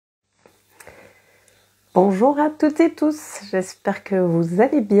Bonjour à toutes et tous, j'espère que vous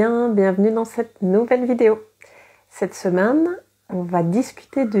allez bien. Bienvenue dans cette nouvelle vidéo. Cette semaine, on va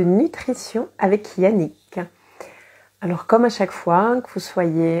discuter de nutrition avec Yannic. Alors comme à chaque fois, que vous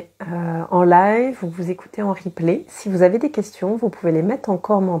soyez en live ou vous écoutez en replay, si vous avez des questions, vous pouvez les mettre en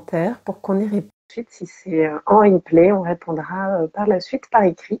commentaire pour qu'on y réponde. Ensuite, si c'est en replay, on répondra par la suite par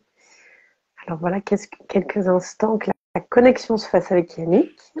écrit. Alors voilà, quelques instants que la connexion se fasse avec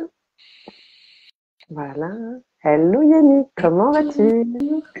Yannic. Voilà. Hello Yannick, comment vas-tu?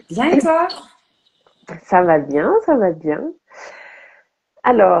 Bien et toi? Ça va bien, ça va bien.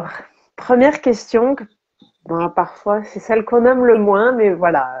 Alors, première question, bon, parfois c'est celle qu'on aime le moins, mais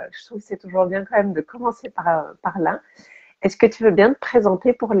voilà, je trouve que c'est toujours bien quand même de commencer par là. Est-ce que tu veux bien te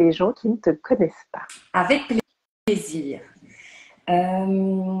présenter pour les gens qui ne te connaissent pas? Avec plaisir.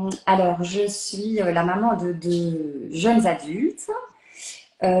 Alors, je suis la maman de jeunes adultes.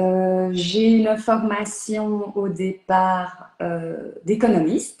 J'ai une formation au départ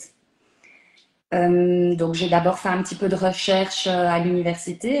d'économiste. Donc, j'ai d'abord fait un petit peu de recherche à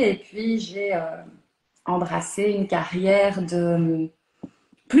l'université et puis j'ai embrassé une carrière de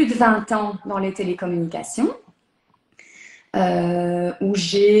plus de 20 ans dans les télécommunications. Où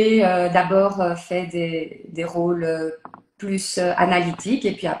j'ai d'abord fait des rôles plus analytiques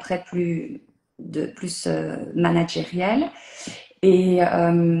et puis après plus managériels. Et,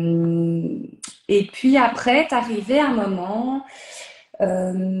 euh, et puis après est arrivé un moment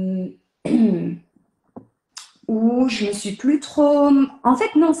euh, où je me suis plus trop... En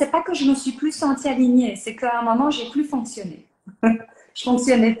fait, non, c'est pas que je me suis plus sentie alignée, c'est qu'à un moment, j'ai plus fonctionné. Je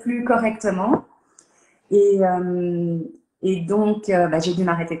fonctionnais plus correctement. Et, euh, et donc, j'ai dû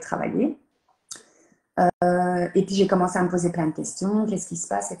m'arrêter de travailler. Et puis, j'ai commencé à me poser plein de questions. Qu'est-ce qui se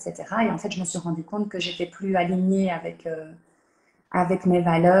passe, etc. Et en fait, je me suis rendu compte que j'étais plus alignée avec mes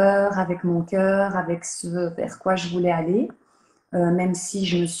valeurs, avec mon cœur, avec ce vers quoi je voulais aller. Même si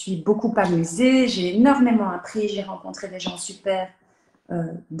je me suis beaucoup amusée, j'ai énormément appris, j'ai rencontré des gens super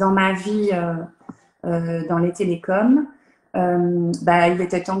dans ma vie, dans les télécoms. Il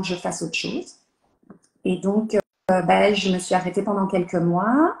était temps que je fasse autre chose. Et donc, je me suis arrêtée pendant quelques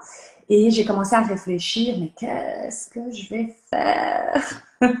mois et j'ai commencé à réfléchir, mais qu'est-ce que je vais faire?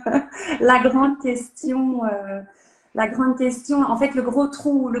 La grande question, en fait, le gros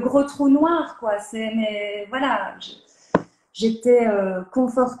trou noir, quoi. Mais voilà, j'étais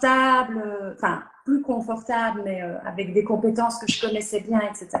confortable, enfin, plus confortable, mais avec des compétences que je connaissais bien,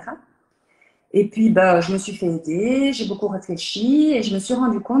 etc. Et puis, je me suis fait aider, j'ai beaucoup réfléchi et je me suis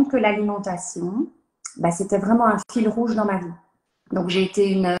rendu compte que l'alimentation, c'était vraiment un fil rouge dans ma vie. Donc, j'ai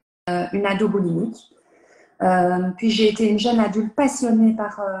été une ado boulimique. Puis, j'ai été une jeune adulte passionnée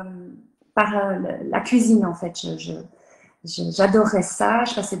par la cuisine, en fait. J'adorais ça,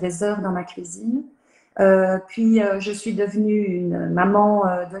 je passais des heures dans ma cuisine. Puis, je suis devenue une maman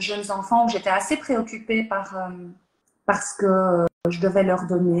de jeunes enfants où j'étais assez préoccupée par ce que je devais leur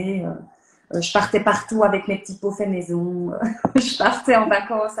donner. Je partais partout avec mes petits pots faits maison. Je partais en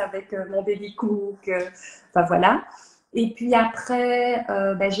vacances avec mon baby cook. Enfin voilà. Et puis après,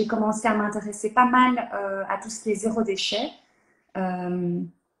 j'ai commencé à m'intéresser pas mal à tout ce qui est zéro déchet. Euh,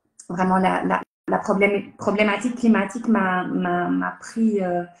 Vraiment, la problématique climatique m'a pris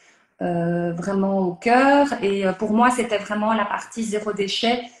vraiment au cœur. Et pour moi, c'était vraiment la partie zéro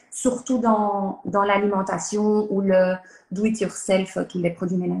déchet, surtout dans l'alimentation ou le do-it-yourself, tous les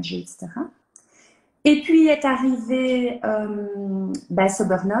produits ménagers, etc. Et puis est arrivé ce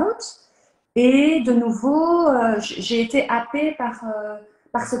burn-out. Et de nouveau, j'ai été happée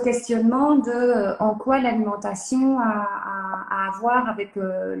par ce questionnement de en quoi l'alimentation a à voir avec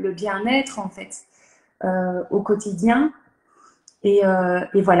le bien-être, en fait, au quotidien. Et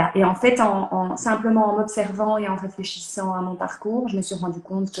voilà. Et en fait, simplement en m'observant et en réfléchissant à mon parcours, je me suis rendu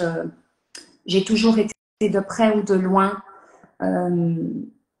compte que j'ai toujours été de près ou de loin euh,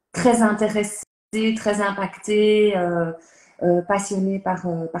 très intéressée, très impactée, passionnée par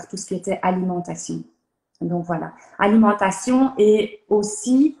tout ce qui était alimentation. Donc voilà, alimentation et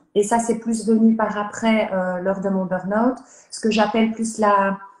aussi, et ça c'est plus venu par après lors de mon burn-out, ce que j'appelle plus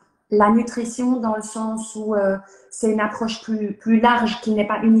la nutrition dans le sens où c'est une approche plus large qui n'est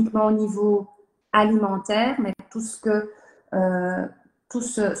pas uniquement au niveau alimentaire, mais euh, tout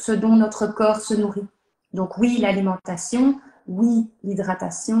ce dont notre corps se nourrit. Donc oui, l'alimentation, oui,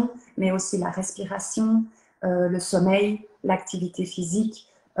 l'hydratation, mais aussi la respiration, le sommeil, l'activité physique,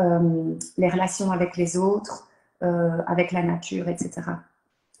 les relations avec les autres, avec la nature, etc.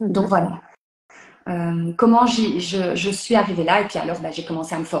 Donc voilà. Comment je suis arrivée là et puis alors j'ai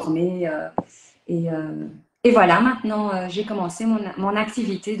commencé à me former et, euh, et voilà, maintenant j'ai commencé mon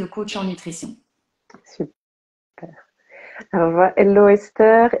activité de coach en nutrition. Super. Alors, voilà, hello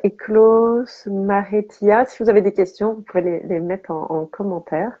Esther, Eclos, Maretia. Si vous avez des questions, vous pouvez les mettre en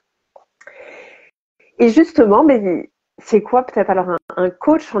commentaire. Et justement, mais c'est quoi peut-être alors un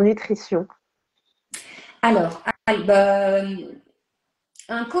coach en nutrition? Alors, un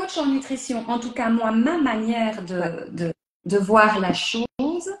coach en nutrition, en tout cas moi, ma manière Ouais. de voir la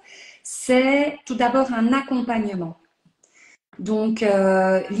chose, c'est tout d'abord un accompagnement. Donc,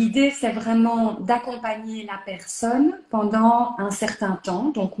 l'idée, c'est vraiment d'accompagner la personne pendant un certain temps.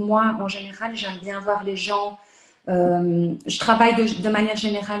 Donc, moi, en général, j'aime bien voir les gens. Je travaille de manière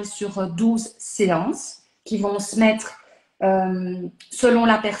générale sur 12 séances qui vont se mettre selon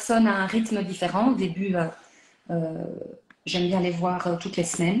la personne à un rythme différent. Au début, j'aime bien les voir toutes les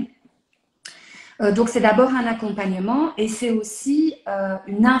semaines. Donc, c'est d'abord un accompagnement et c'est aussi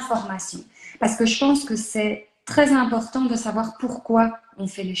une information. Parce que je pense que c'est très important de savoir pourquoi on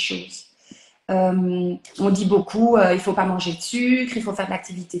fait les choses. On dit beaucoup, il ne faut pas manger de sucre, il faut faire de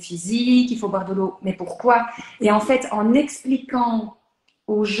l'activité physique, il faut boire de l'eau. Mais pourquoi? Et en fait, en expliquant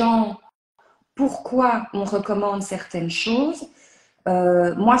aux gens pourquoi on recommande certaines choses,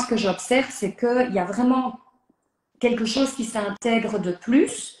 moi, ce que j'observe, c'est qu'il y a vraiment quelque chose qui s'intègre de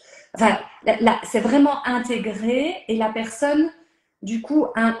plus. Enfin, c'est vraiment intégré et la personne, du coup,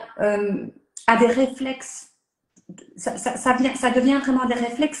 a des réflexes. Ça devient vraiment des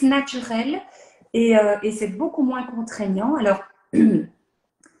réflexes naturels et c'est beaucoup moins contraignant. Alors,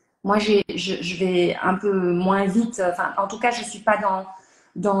 moi, je vais un peu moins vite. Enfin, en tout cas, je ne suis pas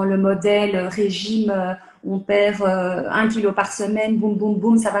dans le modèle régime. On perd 1 kilo par semaine, boum, boum,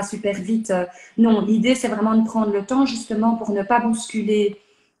 boum, ça va super vite. Non, l'idée, c'est vraiment de prendre le temps justement pour ne pas bousculer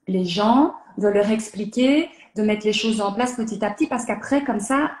les gens, de leur expliquer, de mettre les choses en place petit à petit, parce qu'après, comme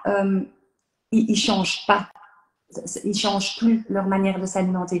ça, ils ne changent pas. Ils ne changent plus leur manière de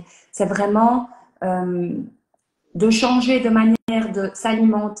s'alimenter. C'est vraiment de changer de manière de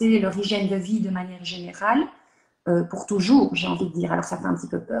s'alimenter, leur hygiène de vie de manière générale, pour toujours, j'ai envie de dire. Alors ça fait un petit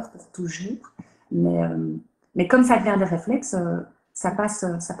peu peur, pour toujours, mais comme ça devient des réflexes, ça passe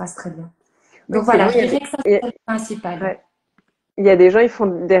très bien. Oui, Donc c'est voilà, bon. je dirais que ça c'est le principal. Ouais. Il y a des gens, ils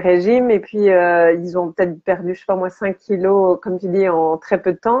font des régimes et puis ils ont peut-être perdu, je sais pas moi, 5 kilos, comme tu dis, en très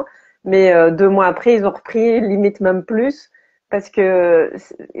peu de temps. Mais 2 mois après, ils ont repris, limite même plus. Parce que,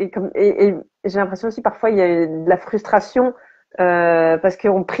 et j'ai l'impression aussi, parfois, il y a de la frustration parce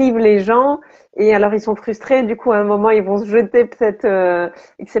qu'on prive les gens et alors ils sont frustrés. Du coup, à un moment, ils vont se jeter peut-être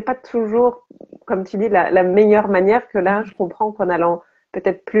et que c'est pas toujours, comme tu dis, la meilleure manière que là, je comprends qu'en allant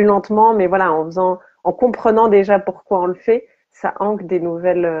peut-être plus lentement, mais voilà, en comprenant déjà pourquoi on le fait, ça ancre des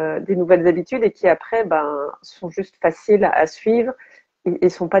nouvelles habitudes et qui après sont juste faciles à suivre et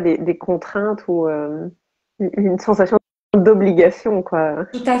sont pas des contraintes ou une sensation d'obligation quoi.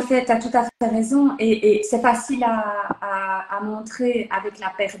 Tout à fait, tu as tout à fait raison. Et c'est facile à montrer avec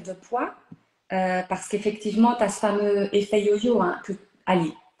la perte de poids, parce qu'effectivement, tu as ce fameux effet yo-yo hein, que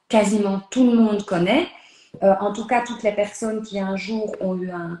allez, quasiment tout le monde connaît. En tout cas, toutes les personnes qui un jour ont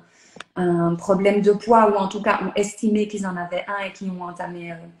eu un problème de poids ou en tout cas ont estimé qu'ils en avaient un et qui ont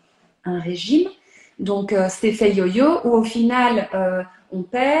entamé un régime. Donc, cet effet yo-yo où au final, on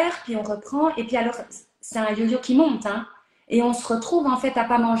perd, puis on reprend. Et puis alors, c'est un yo-yo qui monte. Hein, et on se retrouve en fait à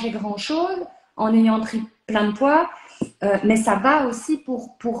pas manger grand-chose en ayant pris plein de poids. Mais ça va aussi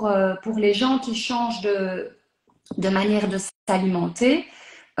pour les gens qui changent de manière de s'alimenter.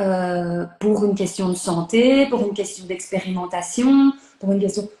 Pour une question de santé, pour une question d'expérimentation, pour une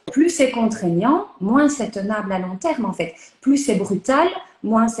question. Plus c'est contraignant, moins c'est tenable à long terme en fait. Plus c'est brutal,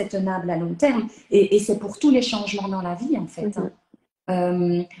 moins c'est tenable à long terme. Et c'est pour tous les changements dans la vie en fait.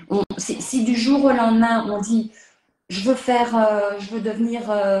 Hein. Si du jour au lendemain on dit je veux devenir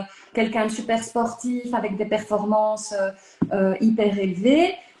quelqu'un de super sportif avec des performances hyper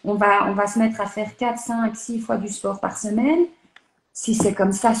élevées, on va se mettre à faire 4, 5, 6 fois du sport par semaine. Si c'est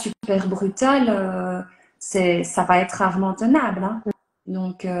comme ça, super brutal, ça va être rarement tenable. Hein.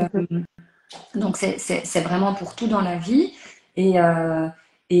 Donc c'est vraiment pour tout dans la vie. Et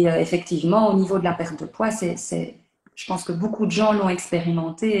effectivement, au niveau de la perte de poids, je pense que beaucoup de gens l'ont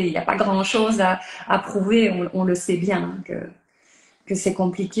expérimenté. Il n'y a pas grand-chose à prouver. On le sait bien hein, que c'est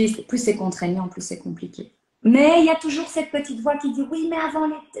compliqué. Plus c'est contraignant, plus c'est compliqué. Mais il y a toujours cette petite voix qui dit oui, mais avant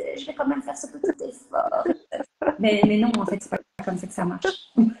l'été, je vais quand même faire ce petit effort. Mais non, en fait, c'est pas comme ça que ça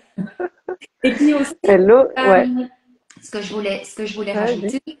marche. Et puis aussi, Hello, ouais. ce que je voulais Vas-y.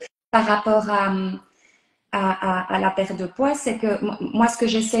 rajouter par rapport à la perte de poids, c'est que moi, ce que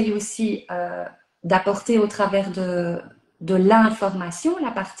j'essaye aussi d'apporter au travers de l'information, la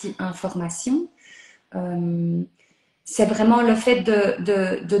partie information, c'est vraiment le fait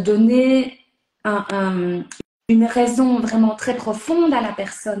de donner un- un- une raison vraiment très profonde à la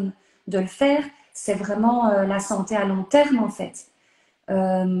personne de le faire, c'est vraiment la santé à long terme en fait.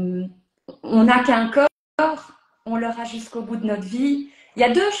 Euh, on n'a qu'un corps, on l'aura jusqu'au bout de notre vie. Il y a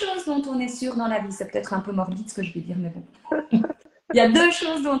deux choses dont on est sûr dans la vie. C'est peut-être un peu morbide ce que je vais dire, mais bon. Il y a deux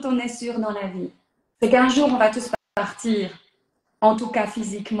choses dont on est sûr dans la vie. C'est qu'un jour, on va tous partir, en tout cas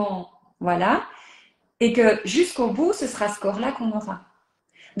physiquement, voilà. Et que jusqu'au bout, ce sera ce corps-là qu'on aura.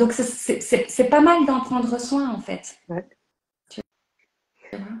 Donc, c'est pas mal d'en prendre soin, en fait. Ouais. Tu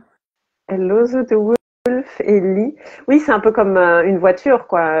vois. Hello the Wolf et Lee. Oui, c'est un peu comme une voiture,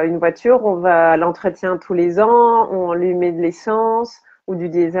 quoi. Une voiture, on va à l'entretien tous les ans, on lui met de l'essence ou du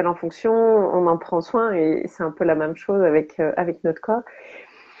diesel en fonction, on en prend soin et c'est un peu la même chose avec notre corps.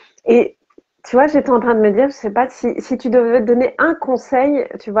 Et tu vois, j'étais en train de me dire, je sais pas si tu devais donner un conseil,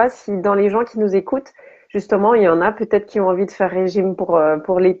 tu vois, si dans les gens qui nous écoutent, justement, il y en a peut-être qui ont envie de faire régime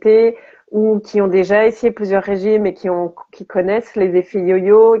pour l'été ou qui ont déjà essayé plusieurs régimes et qui connaissent les effets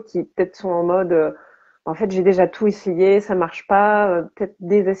yo-yo, et qui peut-être sont en mode, en fait, j'ai déjà tout essayé, ça marche pas, peut-être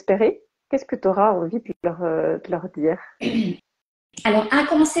désespérés. Qu'est-ce que tu auras envie de leur dire? Alors, un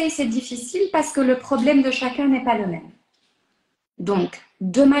conseil, c'est difficile parce que le problème de chacun n'est pas le même. Donc,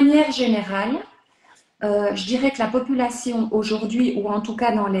 de manière générale, je dirais que la population aujourd'hui, ou en tout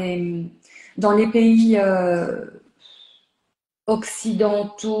cas dans les pays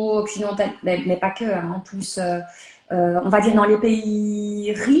occidentaux, mais pas que, hein, en plus, on va dire dans les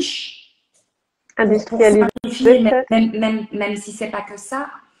pays riches, pour Industrialiser simplifier, mais peut-être? même si c'est pas que ça,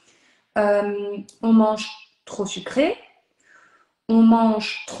 on mange trop sucré, on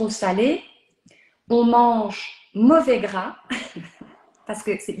mange trop salé, on mange mauvais gras, parce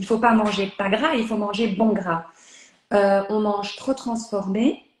qu'il ne faut pas manger pas gras, il faut manger bon gras. On mange trop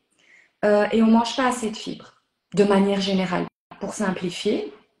transformé et on mange pas assez de fibres, de manière générale, pour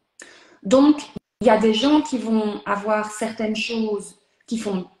simplifier. Donc, il y a des gens qui vont avoir certaines choses qui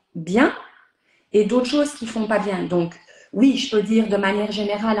font bien et d'autres choses qui font pas bien. Donc, oui, je peux dire de manière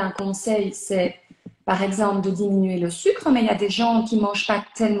générale, un conseil, c'est par exemple de diminuer le sucre, mais il y a des gens qui mangent pas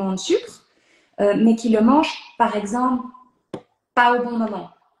tellement de sucre, mais qui le mangent, par exemple, pas au bon moment.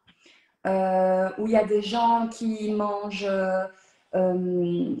 Où il y a des gens qui mangent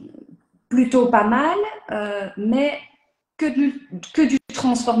euh, plutôt pas mal, mais que du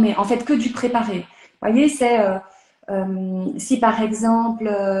transformé, en fait, que du préparé. Vous voyez, c'est si par exemple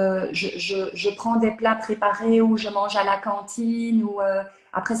je prends des plats préparés ou je mange à la cantine, ou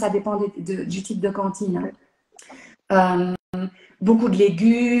après ça dépend du type de cantine. Hein. Beaucoup de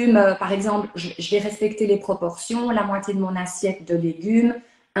légumes, par exemple, je vais respecter les proportions, la moitié de mon assiette de légumes,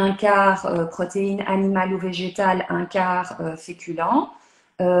 un quart protéines animales ou végétales, un quart féculents.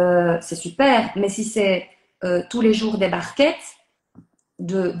 C'est super, mais si c'est tous les jours des barquettes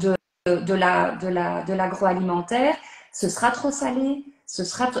de, de l'agroalimentaire, ce sera trop salé,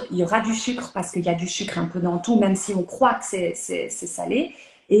 il y aura du sucre parce qu'il y a du sucre un peu dans tout, même si on croit que c'est salé,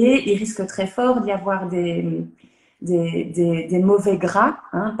 et il risque très fort d'y avoir des mauvais gras,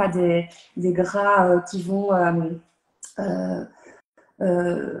 hein, pas des gras qui vont euh,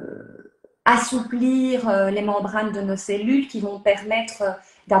 assouplir les membranes de nos cellules, qui vont permettre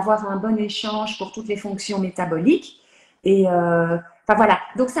d'avoir un bon échange pour toutes les fonctions métaboliques. Et enfin voilà,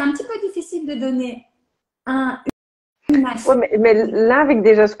 donc c'est un petit peu difficile de donner une Ouais, assiette. mais là, avec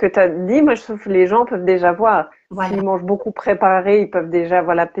déjà ce que tu as dit, moi, je trouve que les gens peuvent déjà voir. Voilà. S'ils mangent beaucoup préparé, ils peuvent déjà,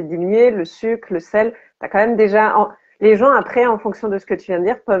 voilà, peut-être diminuer le sucre, le sel. T'as quand même déjà, les gens après, en fonction de ce que tu viens de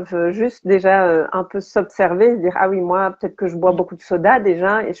dire, peuvent juste déjà un peu s'observer, se dire, ah oui, moi, peut-être que je bois beaucoup de soda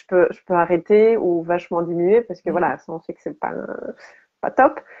déjà et je peux arrêter ou vachement diminuer parce que voilà, ça, on sait que c'est pas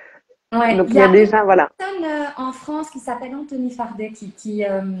top. Ouais, Donc, il il y y a a une déjà, voilà. personne en France qui s'appelle Anthony Fardet qui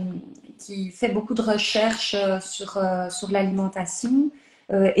fait beaucoup de recherches sur l'alimentation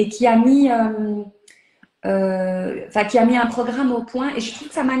et qui a mis qui a mis un programme au point, et je trouve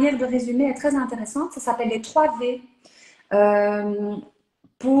que sa manière de résumer est très intéressante. Ça s'appelle les 3 V. Euh,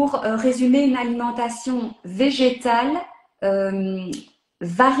 pour résumer une alimentation végétale, euh,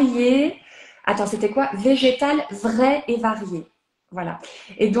 variée. Attends, c'était quoi? Végétale, vraie et variée. Voilà.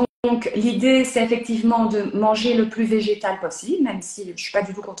 Et donc l'idée, c'est effectivement de manger le plus végétal possible, même si je ne suis pas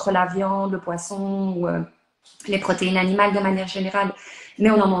du tout contre la viande, le poisson ou les protéines animales de manière générale,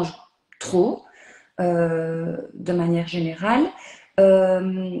 mais on en mange trop de manière générale.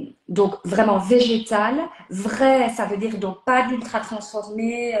 Donc vraiment végétal, vrai, ça veut dire donc pas d'ultra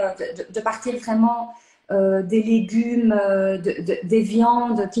transformé, de partir vraiment des légumes, des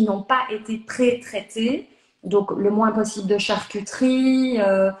viandes qui n'ont pas été pré-traitées, Donc, le moins possible de charcuterie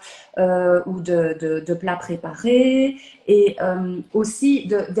ou de plats préparés. Et aussi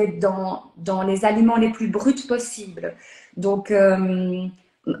d'être dans les aliments les plus bruts possibles. Donc,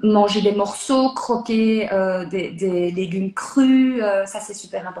 manger des morceaux, croquer des légumes crus, ça c'est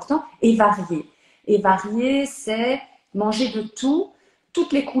super important. Et varier. Et varier, c'est manger de tout,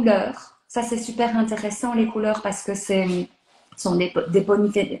 toutes les couleurs. Ça c'est super intéressant, les couleurs, parce que sont des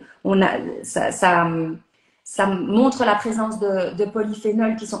polyphénols. Ça montre la présence de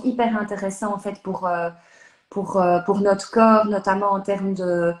polyphénols qui sont hyper intéressants en fait pour notre corps, notamment en termes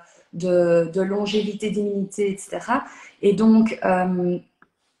de longévité, d'immunité, etc. Et donc,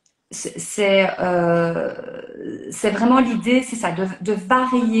 c'est vraiment l'idée, c'est ça, de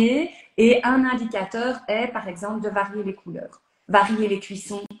varier. Et un indicateur est, par exemple, de varier les couleurs, varier les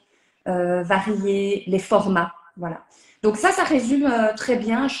cuissons, varier les formats. Voilà. Donc ça résume très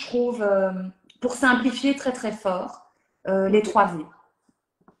bien, je trouve, pour simplifier très très fort, les 3 V.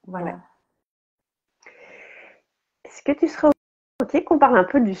 Voilà. Ouais. Est-ce que tu serais OK qu'on parle un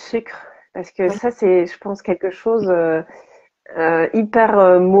peu du sucre? Parce que Oui. ça, c'est, je pense, quelque chose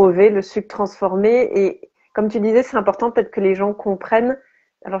hyper mauvais, le sucre transformé. Et comme tu disais, c'est important peut-être que les gens comprennent.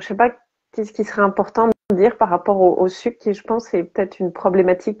 Alors, je sais pas qu'est-ce qui serait important de dire par rapport au sucre, qui, je pense, est peut-être une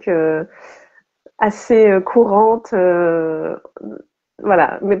problématique assez courante.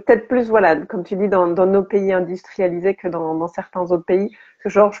 Voilà, mais peut-être plus, voilà, comme tu dis, dans nos pays industrialisés que dans certains autres pays. Parce que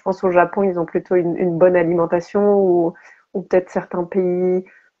genre, je pense au Japon, ils ont plutôt une bonne alimentation, ou peut-être certains pays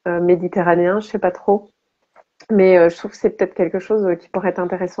méditerranéens, je sais pas trop. Mais je trouve que c'est peut-être quelque chose qui pourrait être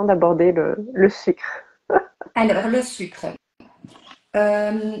intéressant d'aborder le sucre. Alors, le sucre.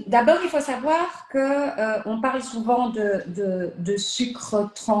 D'abord, il faut savoir que on parle souvent de sucre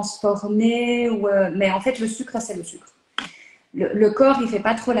transformé, mais en fait, le sucre, c'est le sucre. Le corps, il fait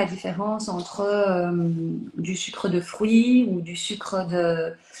pas trop la différence entre du sucre de fruits ou du sucre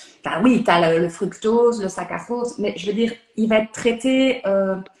de... Enfin oui, tu as le fructose, le saccharose, mais je veux dire, il va être traité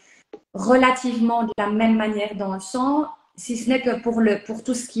relativement de la même manière dans le sang, si ce n'est que pour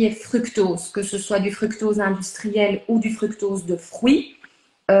tout ce qui est fructose, que ce soit du fructose industriel ou du fructose de fruits,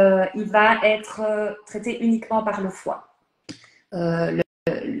 il va être traité uniquement par le foie.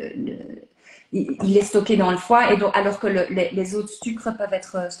 Il est stocké dans le foie, et donc, alors que les autres sucres peuvent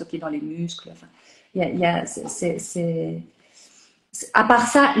être stockés dans les muscles. Enfin, à part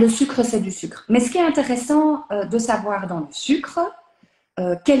ça, le sucre, c'est du sucre. Mais ce qui est intéressant de savoir dans le sucre,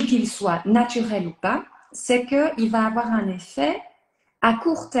 quel qu'il soit, naturel ou pas, c'est qu'il va avoir un effet à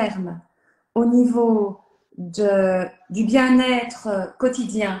court terme au niveau du bien-être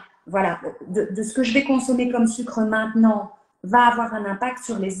quotidien. Voilà, de ce que je vais consommer comme sucre maintenant va avoir un impact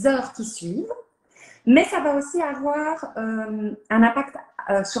sur les heures qui suivent, mais ça va aussi avoir un impact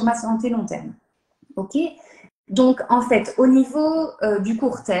sur ma santé long terme. Ok. Donc, en fait, au niveau du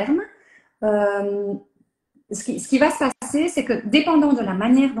court terme, ce qui va se passer, c'est que dépendant de la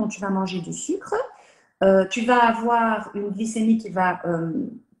manière dont tu vas manger du sucre, tu vas avoir une glycémie qui va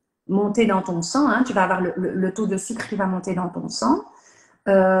monter dans ton sang, hein, tu vas avoir le taux de sucre qui va monter dans ton sang,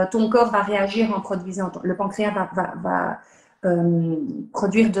 ton corps va réagir en produisant, le pancréas va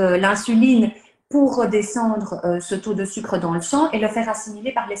produire de l'insuline pour redescendre ce taux de sucre dans le sang et le faire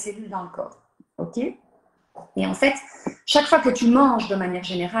assimiler par les cellules dans le corps. Ok. Et en fait, chaque fois que tu manges de manière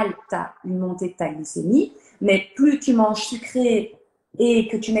générale, tu as une montée de ta glycémie, mais plus tu manges sucré et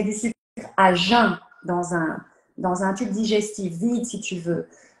que tu mets du sucre à jeun dans un tube digestif vide, si tu veux,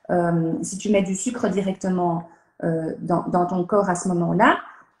 si tu mets du sucre directement dans ton corps à ce moment-là,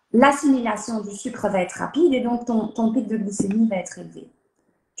 l'assimilation du sucre va être rapide, et donc ton pic de glycémie va être élevé.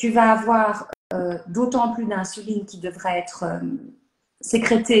 Tu vas avoir d'autant plus d'insuline qui devrait être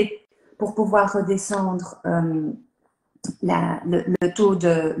sécrétée pour pouvoir redescendre le taux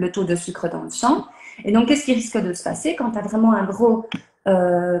de sucre dans le sang. Et donc, qu'est-ce qui risque de se passer quand tu as vraiment un gros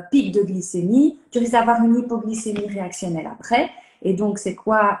pic de glycémie? Tu risques d'avoir une hypoglycémie réactionnelle après. Et donc, c'est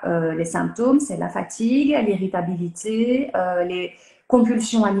quoi les symptômes? C'est la fatigue, l'irritabilité, les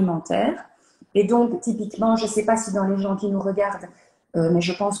compulsions alimentaires. Et donc, typiquement, je ne sais pas si dans les gens qui nous regardent, mais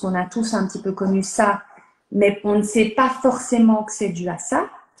je pense qu'on a tous un petit peu connu ça, mais on ne sait pas forcément que c'est dû à ça.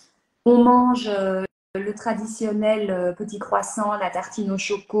 On mange le traditionnel petit croissant, la tartine au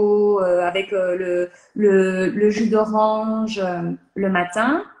choco avec le jus d'orange le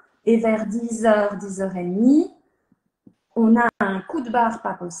matin, et vers 10h, 10h30, on a un coup de barre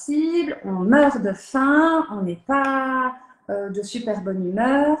pas possible, on meurt de faim, on n'est pas de super bonne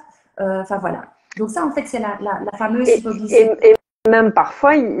humeur, enfin voilà. Donc ça, en fait, c'est la fameuse hypoglycémie. Et même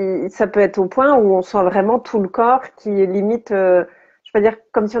parfois, ça peut être au point où on sent vraiment tout le corps qui est limite. je vais pas dire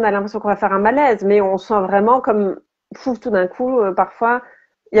comme si on a l'impression qu'on va faire un malaise, mais on sent vraiment comme, pouf, tout d'un coup, parfois,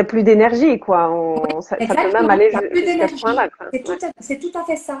 il y a plus d'énergie, quoi. Ça peut même Exactement, aller il n'y a plus jusqu'à ce point-là, d'énergie. quoi. Ouais. C'est tout à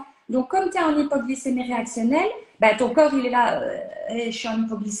fait ça. Donc, comme tu es en hypoglycémie réactionnelle, ben, ton corps, il est là, je suis en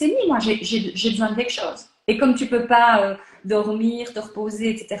hypoglycémie, moi, j'ai besoin de quelque chose. Et comme tu peux pas dormir, te reposer,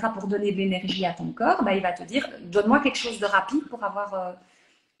 etc., pour donner de l'énergie à ton corps, ben, il va te dire, donne-moi quelque chose de rapide pour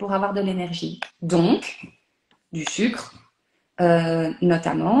avoir de l'énergie. Donc, du sucre,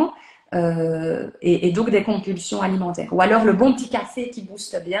 notamment, et donc des compulsions alimentaires. Ou alors le bon petit café qui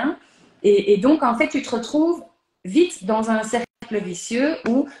booste bien. Et donc, en fait, tu te retrouves vite dans un cercle vicieux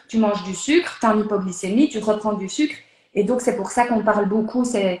où tu manges du sucre, tu es en hypoglycémie, tu reprends du sucre. Et donc, c'est pour ça qu'on parle beaucoup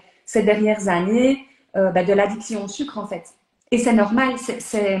ces dernières années de l'addiction au sucre, en fait. Et c'est normal,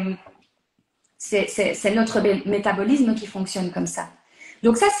 c'est notre métabolisme qui fonctionne comme ça.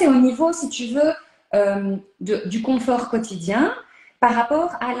 Donc ça, c'est au niveau, si tu veux, du confort quotidien par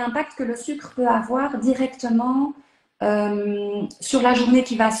rapport à l'impact que le sucre peut avoir directement sur la journée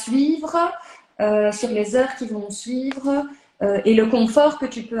qui va suivre, sur les heures qui vont suivre, et le confort que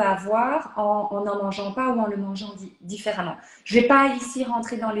tu peux avoir en n'en mangeant pas ou en le mangeant différemment. Je ne vais pas ici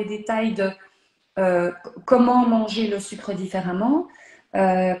rentrer dans les détails de comment manger le sucre différemment,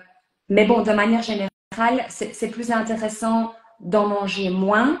 mais bon, de manière générale, c'est plus intéressant d'en manger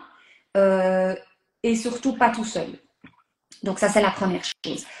moins et surtout pas tout seul. Donc ça, c'est la première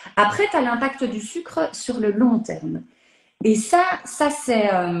chose. Après, tu as l'impact du sucre sur le long terme. Et ça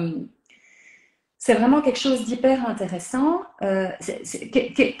c'est vraiment quelque chose d'hyper intéressant.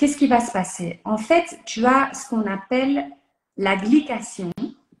 Qu'est-ce qui va se passer? En fait, tu as ce qu'on appelle la glycation.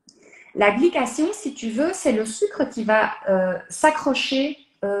 La glycation, si tu veux, c'est le sucre qui va s'accrocher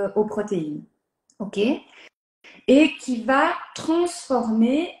aux protéines. OK? Et qui va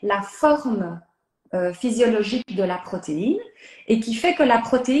transformer la forme physiologique de la protéine et qui fait que la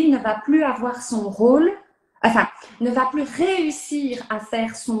protéine ne va plus avoir son rôle, enfin, ne va plus réussir à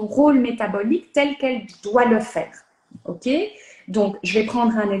faire son rôle métabolique tel qu'elle doit le faire. OK? Donc, je vais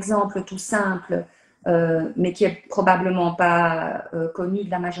prendre un exemple tout simple, mais qui est probablement pas connu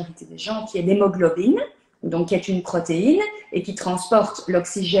de la majorité des gens, qui est l'hémoglobine, donc qui est une protéine et qui transporte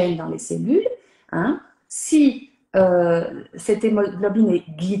l'oxygène dans les cellules. Hein. Si cette hémoglobine est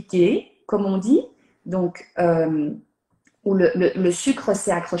glyquée, comme on dit, donc où le sucre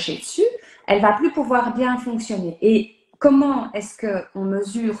s'est accroché dessus, elle va plus pouvoir bien fonctionner. Et comment est-ce qu'on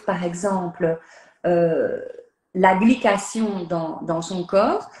mesure, par exemple, la glycation dans son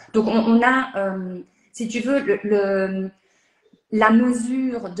corps? Donc, on a, si tu veux, la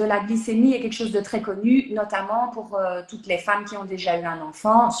mesure de la glycémie est quelque chose de très connu, notamment pour toutes les femmes qui ont déjà eu un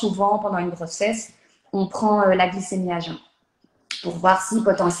enfant. Souvent, pendant une grossesse, on prend la glycémie à jeun pour voir si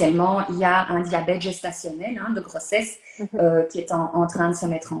potentiellement il y a un diabète gestationnel de grossesse qui est en train de se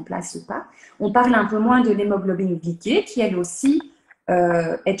mettre en place ou pas. On parle un peu moins de l'hémoglobine glyquée qui elle aussi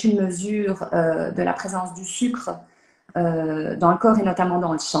est une mesure de la présence du sucre dans le corps et notamment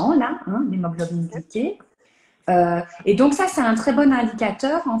dans le sang, l'hémoglobine glyquée. Et donc ça, c'est un très bon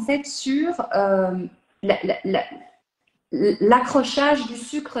indicateur en fait sur l'accrochage du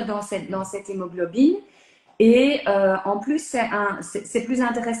sucre dans cette hémoglobine. Et en plus, c'est plus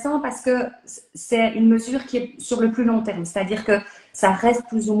intéressant parce que c'est une mesure qui est sur le plus long terme. C'est-à-dire que ça reste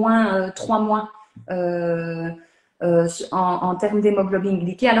plus ou moins 3 mois en termes d'hémoglobine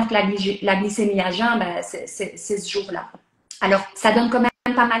glyquée, alors que la glycémie à jeun, ben, c'est ce jour-là. Alors, ça donne quand même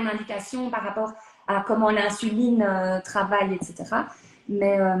pas mal d'indications par rapport à comment l'insuline travaille, etc.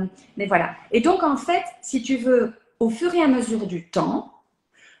 Mais voilà. Et donc, en fait, si tu veux, au fur et à mesure du temps,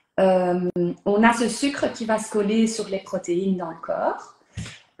 on a ce sucre qui va se coller sur les protéines dans le corps.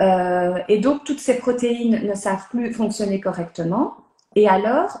 Et donc, toutes ces protéines ne savent plus fonctionner correctement. Et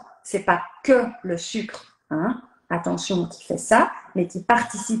alors, c'est pas que le sucre, attention, qui fait ça, mais qui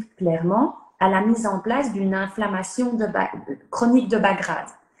participe clairement à la mise en place d'une inflammation chronique de bas grade.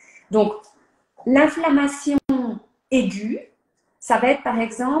 Donc, l'inflammation aiguë, ça va être par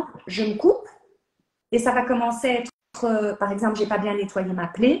exemple, je me coupe et ça va commencer à être, par exemple, j'ai pas bien nettoyé ma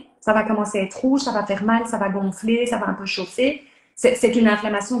plaie, ça va commencer à être rouge, ça va faire mal, ça va gonfler, ça va un peu chauffer. C'est une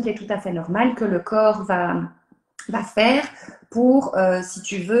inflammation qui est tout à fait normale que le corps va faire pour, si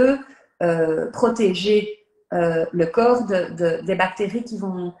tu veux, protéger le corps des bactéries qui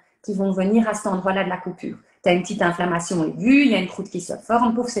vont venir à cet endroit-là de la coupure. Tu as une petite inflammation aiguë, il y a une croûte qui se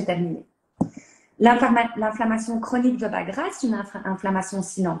forme, pouf, c'est terminé. L'inflammation chronique de bas grade, c'est une inflammation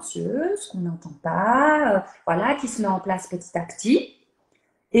silencieuse qu'on n'entend pas, voilà, qui se met en place petit à petit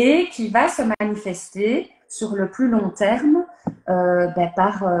et qui va se manifester sur le plus long terme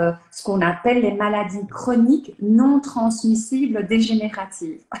par ce qu'on appelle les maladies chroniques non transmissibles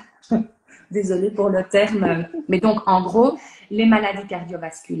dégénératives. Désolée pour le terme, mais donc en gros, les maladies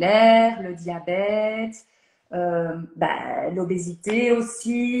cardiovasculaires, le diabète, l'obésité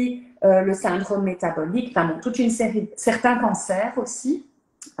aussi, le syndrome métabolique, enfin bon, toute une série, certains cancers aussi.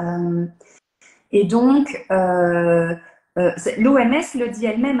 Et donc, l'OMS le dit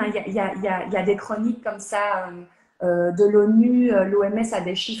elle-même, hein, il y a des chroniques comme ça de l'ONU, l'OMS a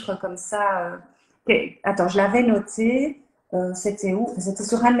des chiffres comme ça. Attends, je l'avais noté. C'était où? C'était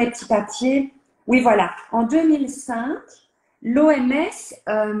sur un de mes petits papiers. Oui, voilà. En 2005, l'OMS,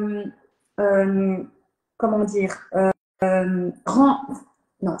 comment dire, non,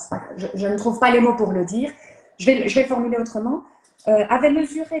 je ne trouve pas les mots pour le dire. Je vais formuler autrement. Avait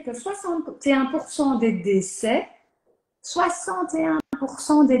mesuré que 61% des décès,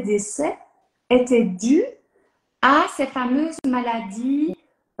 61% des décès étaient dus à ces fameuses maladies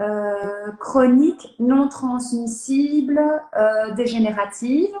chroniques non transmissibles,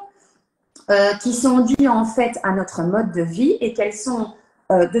 dégénératives, qui sont dues en fait à notre mode de vie et quelles sont,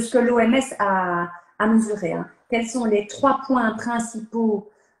 de ce que l'OMS a mesuré, hein, quels sont les 3 points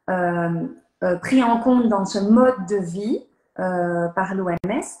principaux pris en compte dans ce mode de vie par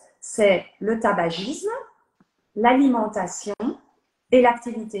l'OMS, c'est le tabagisme, l'alimentation et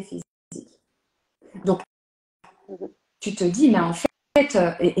l'activité physique. Donc, tu te dis, mais en fait,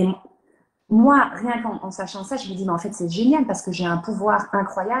 et moi, rien qu'en sachant ça, je me dis, mais en fait, c'est génial parce que j'ai un pouvoir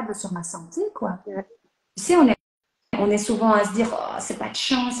incroyable sur ma santé, quoi. Ouais. Tu sais, on est souvent à se dire, oh, c'est pas de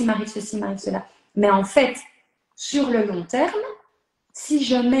chance, il m'arrive ceci, il m'arrive cela. Mais en fait, sur le long terme, si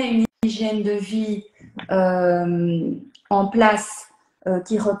je mets une hygiène de vie en place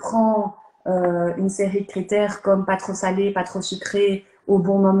qui reprend une série de critères comme pas trop salé, pas trop sucré, au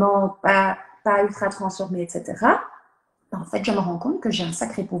bon moment, pas ultra transformé, etc., en fait, je me rends compte que j'ai un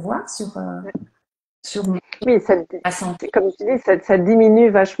sacré pouvoir sur oui, ma santé. comme tu dis, ça diminue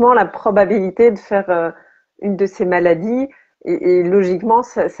vachement la probabilité de faire une de ces maladies. Et logiquement,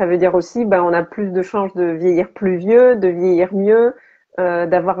 ça veut dire aussi, ben, on a plus de chances de vieillir plus vieux, de vieillir mieux,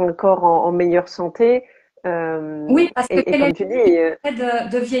 d'avoir un corps en meilleure santé. Oui, parce que Et comme tu dis,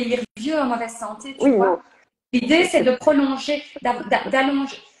 de vieillir vieux en mauvaise santé, tu oui, vois. non. L'idée, c'est de prolonger,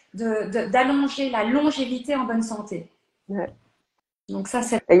 d'allonger la longévité en bonne santé. Ouais. Donc ça,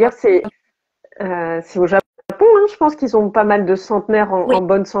 c'est... D'ailleurs, c'est au Japon, hein, je pense qu'ils ont pas mal de centenaires Oui. en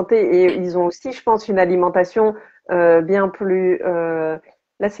bonne santé et ils ont aussi, je pense, une alimentation bien plus.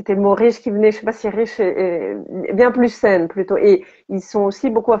 Là, c'était le mot riche qui venait, je sais pas si riche, bien plus saine plutôt. Et ils sont aussi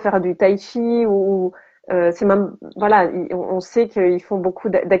beaucoup à faire du tai chi ou c'est même voilà, on sait qu'ils font beaucoup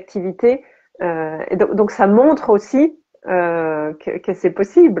d'activités. Et donc ça montre aussi que c'est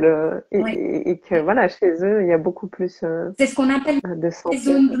possible Oui. et que voilà, chez eux, il y a beaucoup plus C'est ce qu'on appelle de les santé.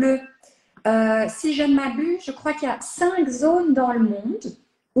 zones bleues. Si je ne m'abuse, je crois qu'il y a 5 zones dans le monde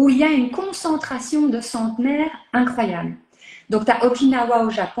où il y a une concentration de centenaires incroyable. Donc, tu as Okinawa au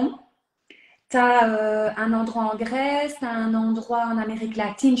Japon, tu as un endroit en Grèce, tu as un endroit en Amérique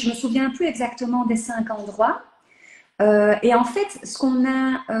latine, je ne me souviens plus exactement des 5 endroits. Et en fait, ce qu'on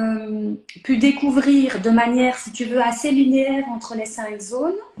a pu découvrir de manière, si tu veux, assez linéaire entre les 5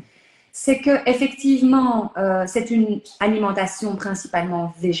 zones, c'est que effectivement, c'est une alimentation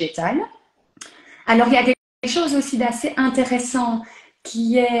principalement végétale. Alors, il y a des choses aussi d'assez intéressant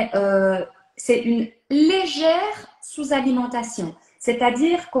qui est, c'est une légère sous-alimentation.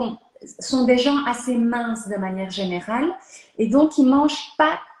 C'est-à-dire qu'on sont des gens assez minces de manière générale et donc ils mangent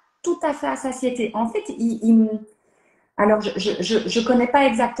pas tout à fait à satiété. En fait, alors je connais pas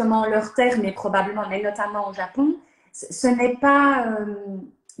exactement leur terme, mais probablement, mais notamment au Japon, ce n'est pas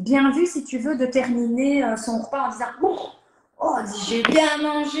bien vu, si tu veux, de terminer son repas en disant bon, oh, j'ai bien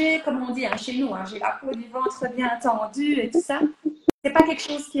mangé, comme on dit hein, chez nous, hein, j'ai la peau du ventre bien tendue et tout ça. C'est pas quelque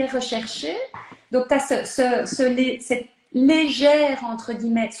chose qui est recherché. Donc, tu as cette légère, entre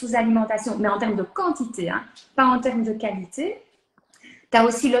guillemets, sous-alimentation, mais en termes de quantité, hein, pas en termes de qualité. Tu as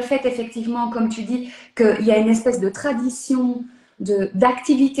aussi le fait, effectivement, comme tu dis, qu'il y a une espèce de tradition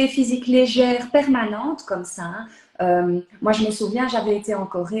d'activité physique légère permanente, comme ça. Hein. Moi, je me souviens, j'avais été en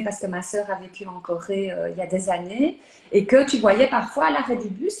Corée parce que ma sœur a vécu en Corée il y a des années et que tu voyais parfois à l'arrêt du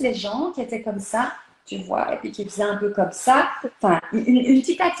bus les gens qui étaient comme ça, tu vois, et puis qui faisaient un peu comme ça. Enfin, une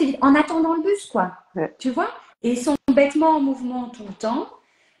petite activité en attendant le bus, quoi. Ouais. Tu vois? Et ils sont bêtement en mouvement tout le temps.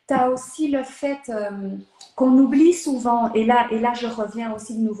 Tu as aussi le fait qu'on oublie souvent, et là je reviens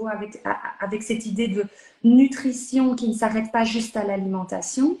aussi de nouveau avec cette idée de nutrition qui ne s'arrête pas juste à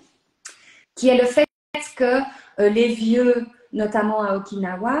l'alimentation, qui est le fait que les vieux, notamment à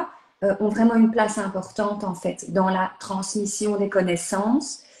Okinawa, ont vraiment une place importante en fait dans la transmission des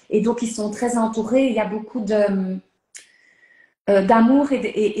connaissances. Et donc, ils sont très entourés. Il y a beaucoup d'amour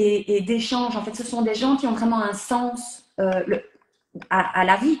et d'échanges. En fait, ce sont des gens qui ont vraiment un sens à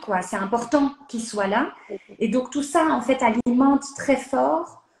la vie, quoi. C'est important qu'ils soient là. Et donc, tout ça, en fait, alimente très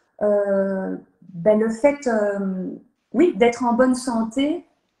fort le fait, oui, d'être en bonne santé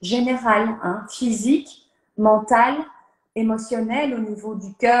générale, hein, physique, mentale, émotionnelle, au niveau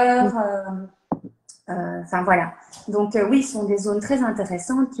du cœur. Enfin, voilà. Donc, oui, ce sont des zones très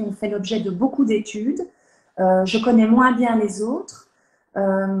intéressantes qui ont fait l'objet de beaucoup d'études. Je connais moins bien les autres.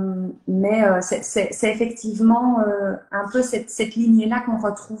 Mais c'est effectivement un peu cette lignée-là qu'on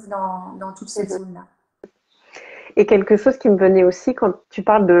retrouve dans toute cette zone-là. Et quelque chose qui me venait aussi quand tu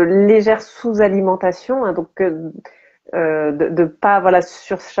parles de légère sous-alimentation, hein, donc de pas voilà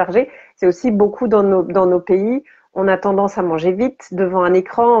surcharger, c'est aussi beaucoup dans nos pays, on a tendance à manger vite devant un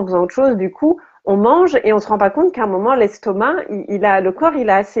écran en faisant autre chose. Du coup, on mange et on se rend pas compte qu'à un moment l'estomac, le corps, il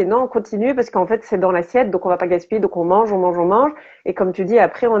a assez. Non, on continue parce qu'en fait c'est dans l'assiette, donc on va pas gaspiller, donc on mange, on mange, on mange. Et comme tu dis,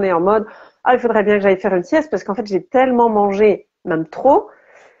 après on est en mode ah il faudrait bien que j'aille faire une sieste parce qu'en fait j'ai tellement mangé, même trop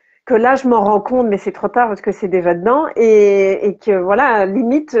que là je m'en rends compte mais c'est trop tard parce que c'est déjà dedans et que voilà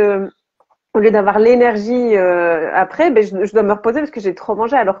limite au lieu d'avoir l'énergie après ben je dois me reposer parce que j'ai trop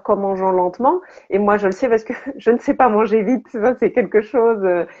mangé alors qu'en mangeant lentement et moi je le sais parce que je ne sais pas manger vite ça c'est quelque chose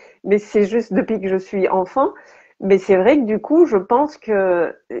mais c'est juste depuis que je suis enfant mais c'est vrai que du coup je pense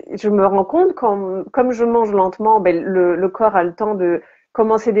que je me rends compte quand comme je mange lentement ben le corps a le temps de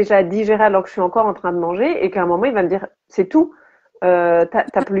commencer déjà à digérer alors que je suis encore en train de manger et qu'à un moment il va me dire c'est tout t'as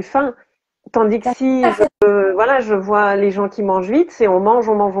plus faim. Tandis que si voilà, je vois les gens qui mangent vite, c'est on mange,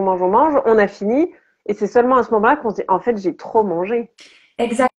 on mange, on mange, on mange, on a fini, et c'est seulement à ce moment-là qu'on se dit en fait j'ai trop mangé.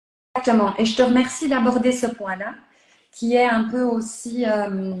 Exactement. Et je te remercie d'aborder ce point-là, qui est un peu aussi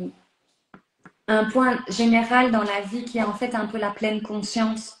un point général dans la vie, qui est en fait un peu la pleine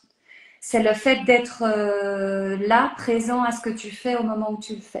conscience. C'est le fait d'être là, présent à ce que tu fais au moment où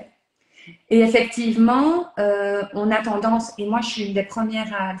tu le fais. Et effectivement, on a tendance, et moi je suis une des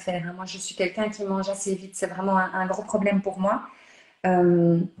premières à le faire, hein. Moi je suis quelqu'un qui mange assez vite, c'est vraiment un gros problème pour moi.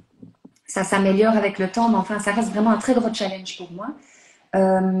 Ça s'améliore avec le temps, mais enfin ça reste vraiment un très gros challenge pour moi.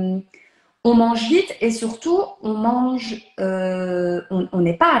 Euh, on mange vite et surtout on mange, on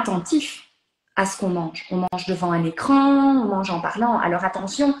n'est pas attentif à ce qu'on mange. On mange devant un écran, on mange en parlant. Alors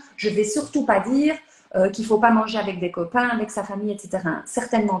attention, je ne vais surtout pas dire qu'il ne faut pas manger avec des copains, avec sa famille, etc.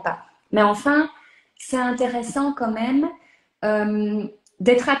 Certainement pas. Mais enfin, c'est intéressant quand même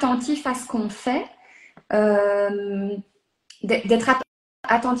d'être attentif à ce qu'on fait, euh, d'être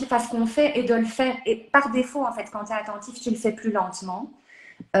attentif à ce qu'on fait et de le faire. Et par défaut, en fait, quand tu es attentif, tu le fais plus lentement.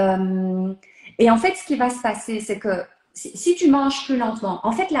 Euh, et en fait, ce qui va se passer, c'est que si tu manges plus lentement,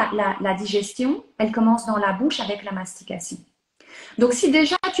 en fait, la digestion, elle commence dans la bouche avec la mastication. Donc, si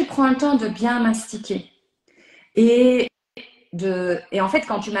déjà tu prends le temps de bien mastiquer et en fait,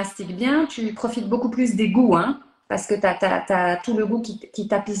 quand tu mastiques bien, tu profites beaucoup plus des goûts, hein, parce que tu as tout le goût qui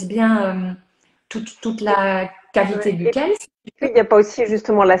tapisse bien toute la cavité Ouais. Et buccale. puis il n'y a pas aussi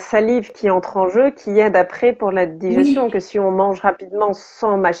justement la salive qui entre en jeu, qui aide après pour la Oui, digestion, que si on mange rapidement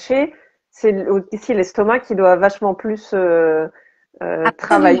sans mâcher, c'est aussi l'estomac qui doit vachement plus absolument.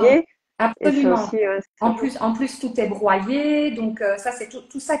 travailler. Et ça Absolument. aussi, ouais, c'est ça. En plus, tout est broyé, donc ça, c'est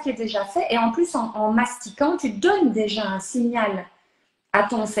tout ça qui est déjà fait. Et en plus, en mastiquant, tu donnes déjà un signal à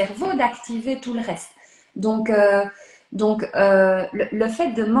ton cerveau d'activer tout le reste. Donc, le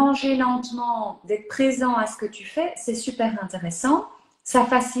fait de manger lentement, d'être présent à ce que tu fais, c'est super intéressant. Ça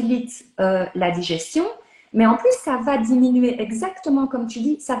facilite la digestion, mais en plus, ça va diminuer, exactement comme tu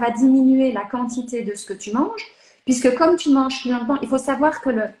dis, ça va diminuer la quantité de ce que tu manges, puisque comme tu manges plus lentement, il faut savoir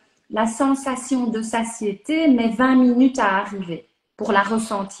que la sensation de satiété met 20 minutes à arriver pour la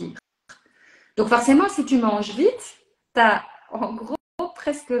ressentir. Donc forcément, si tu manges vite, tu as en gros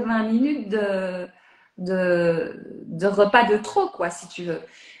presque 20 minutes de repas de trop, quoi, si tu veux.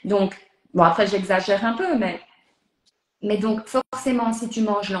 Donc, bon, après, j'exagère un peu, mais donc, forcément, si tu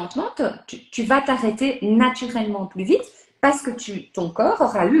manges lentement, tu vas t'arrêter naturellement plus vite parce que ton corps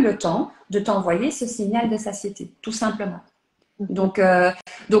aura eu le temps de t'envoyer ce signal de satiété, tout simplement. Donc,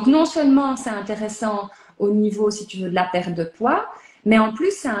 donc non seulement c'est intéressant au niveau, si tu veux, de la perte de poids, mais en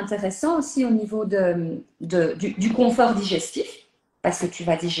plus, c'est intéressant aussi au niveau du confort digestif, parce que tu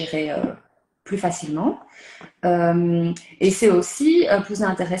vas digérer plus facilement. Et c'est aussi plus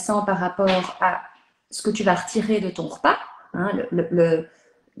intéressant par rapport à ce que tu vas retirer de ton repas, hein,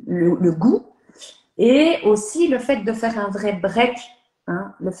 le goût, et aussi le fait de faire un vrai break,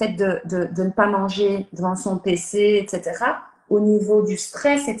 hein, le fait de ne pas manger devant son PC, etc. au niveau du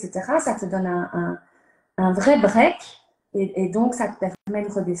stress, etc., ça te donne un vrai break et donc ça te permet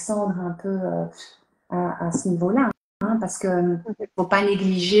de redescendre un peu à ce niveau-là, hein, parce qu'il ne faut pas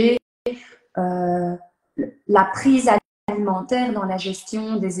négliger la prise alimentaire dans la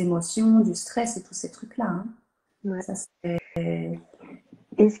gestion des émotions, du stress et tous ces trucs-là. Hein. Ouais. Ça,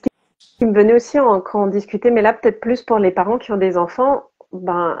 et ce qui me venait aussi quand on discutait, mais là peut-être plus pour les parents qui ont des enfants,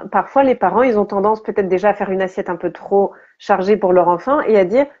 ben, parfois les parents, ils ont tendance peut-être déjà à faire une assiette un peu trop chargée pour leur enfant et à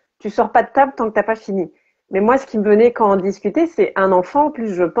dire, tu sors pas de table tant que t'as pas fini. Mais moi, ce qui me venait quand on discutait, c'est un enfant, en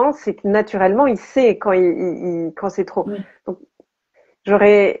plus je pense, c'est que naturellement, il sait quand c'est trop. oui. Donc,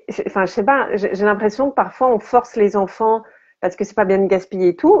 je sais pas, j'ai l'impression que parfois on force les enfants parce que c'est pas bien de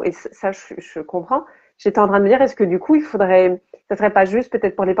gaspiller tout, et ça, je comprends. J'étais en train de me dire, est-ce que du coup, ça serait pas juste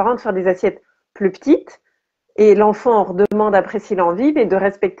peut-être pour les parents de faire des assiettes plus petites, et l'enfant en redemande après s'il a envie, mais de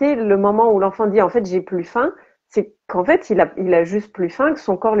respecter le moment où l'enfant dit, en fait, j'ai plus faim, c'est qu'en fait, il a juste plus faim, que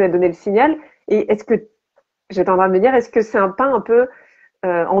son corps lui a donné le signal, et j'étais en train de me dire, est-ce que c'est un pas un peu,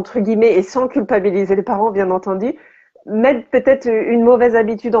 entre guillemets, et sans culpabiliser les parents, bien entendu, mettre peut-être une mauvaise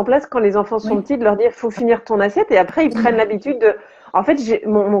habitude en place quand les enfants sont Oui. petits, de leur dire, faut finir ton assiette, et après, ils prennent l'habitude de, en fait,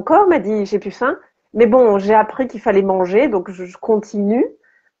 mon corps m'a dit, j'ai plus faim, mais bon, j'ai appris qu'il fallait manger, donc je continue.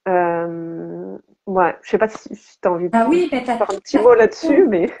 Ouais, je sais pas si tu as envie de Ah oui, mais faire un petit mot là-dessus,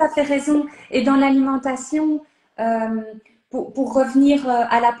 mais tu as fait raison. Et dans l'alimentation, pour revenir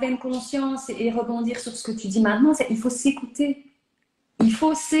à la pleine conscience et rebondir sur ce que tu dis maintenant, il faut s'écouter. Il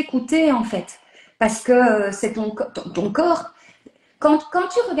faut s'écouter en fait. Parce que c'est ton corps. Quand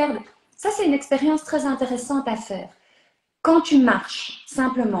tu regardes, ça c'est une expérience très intéressante à faire. Quand tu marches,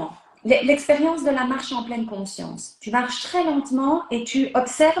 simplement, l'expérience de la marche en pleine conscience, tu marches très lentement et tu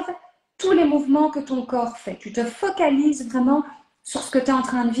observes tous les mouvements que ton corps fait. Tu te focalises vraiment sur ce que tu es en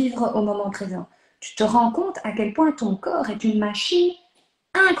train de vivre au moment présent. Tu te rends compte à quel point ton corps est une machine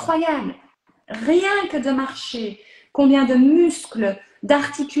incroyable. Rien que de marcher, combien de muscles,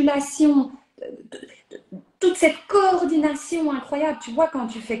 d'articulations, toute cette coordination incroyable. Tu vois, quand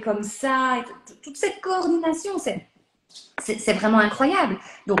tu fais comme ça, toute cette coordination, c'est vraiment incroyable.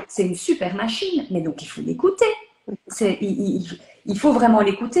 Donc, c'est une super machine, mais donc il faut l'écouter. Il faut vraiment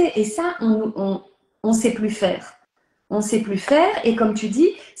l'écouter. Et ça, on sait plus faire. On sait plus faire. Et comme tu dis,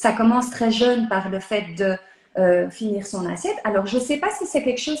 ça commence très jeune par le fait de finir son assiette. Alors, je ne sais pas si c'est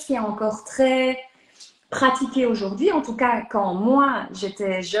quelque chose qui est encore très pratiqué aujourd'hui. En tout cas, quand moi,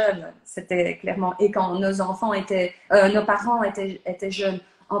 j'étais jeune, c'était clairement... Et quand nos enfants étaient... nos parents étaient jeunes,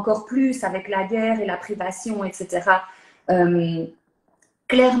 encore plus avec la guerre et la privation, etc.,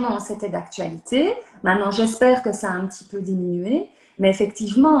 clairement, c'était d'actualité. Maintenant, j'espère que ça a un petit peu diminué. Mais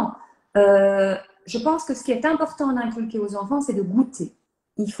effectivement, je pense que ce qui est important d'inculquer aux enfants, c'est de goûter.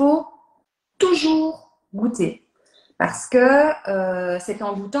 Il faut toujours goûter. Parce que c'est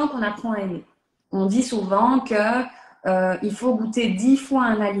en goûtant qu'on apprend à aimer. On dit souvent qu'il faut goûter 10 fois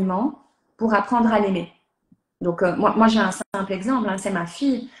un aliment pour apprendre à l'aimer. Donc, moi j'ai un simple exemple, hein, c'est ma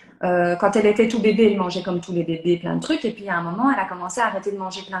fille. Quand elle était tout bébé, elle mangeait comme tous les bébés plein de trucs. Et puis, à un moment, elle a commencé à arrêter de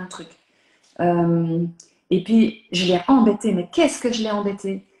manger plein de trucs. Et puis, je l'ai embêtée. Mais qu'est-ce que je l'ai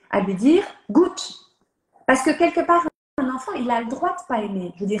embêtée? À lui dire, goûte. Parce que quelque part, un enfant, il a le droit de pas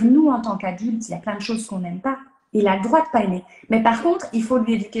aimer. Je veux dire, nous, en tant qu'adultes, il y a plein de choses qu'on n'aime pas. Il a le droit de pas aimer. Mais par contre, il faut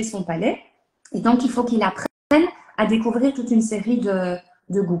lui éduquer son palais. Et donc, il faut qu'il apprenne à découvrir toute une série de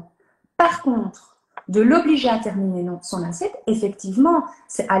goûts. Par contre, de l'obliger à terminer son assiette, effectivement,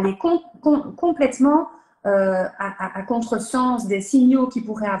 c'est aller complètement à contresens des signaux qu'il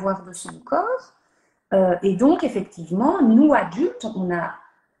pourrait avoir de son corps. Et donc, effectivement, nous, adultes, on a...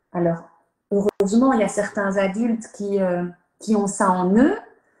 Alors, heureusement, il y a certains adultes qui ont ça en eux,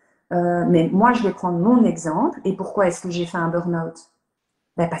 mais moi, je vais prendre mon exemple. Et pourquoi est-ce que j'ai fait un burn-out?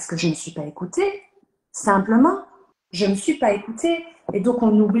 Ben parce que je ne me suis pas écoutée, simplement. Je ne me suis pas écoutée. Et donc,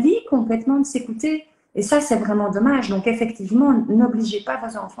 on oublie complètement de s'écouter. Et ça, c'est vraiment dommage. Donc, effectivement, n'obligez pas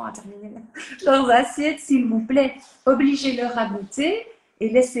vos enfants à terminer leurs assiettes, s'il vous plaît. Obligez-leur à goûter et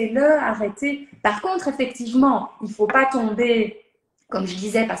laissez-le arrêter. Par contre, effectivement, il ne faut pas tomber, comme je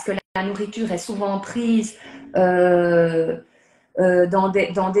disais, parce que la nourriture est souvent prise dans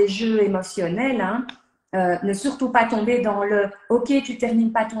des jeux émotionnels, hein. Ne surtout pas tomber dans le « ok, tu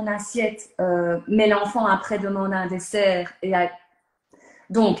termines pas ton assiette, mais l'enfant après demande un dessert ».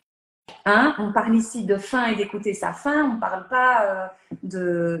 Donc, hein, on parle ici de faim et d'écouter sa faim, on ne parle pas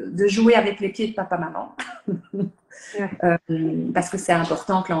de jouer avec les pieds de papa-maman. Parce que c'est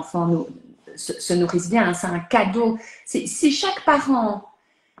important que l'enfant se nourrisse bien, hein, c'est un cadeau. Si chaque parent...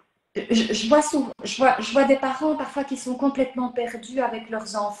 Je vois des parents parfois qui sont complètement perdus avec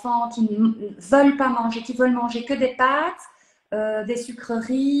leurs enfants, qui ne veulent pas manger, qui veulent manger que des pâtes, des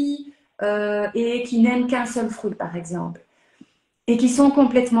sucreries et qui n'aiment qu'un seul fruit, par exemple, et qui sont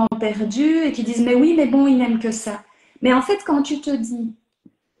complètement perdus et qui disent, mais oui, mais bon, ils n'aiment que ça. Mais en fait, quand tu te dis,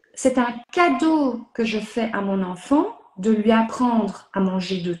 c'est un cadeau que je fais à mon enfant de lui apprendre à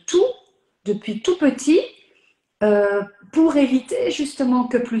manger de tout depuis tout petit, pour éviter justement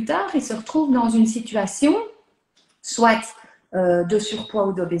que plus tard, il se retrouve dans une situation, soit de surpoids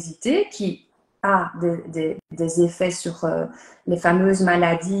ou d'obésité, qui a des effets sur les fameuses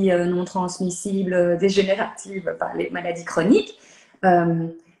maladies non transmissibles, dégénératives, enfin, les maladies chroniques,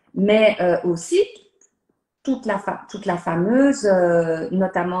 mais aussi toute la fameuse,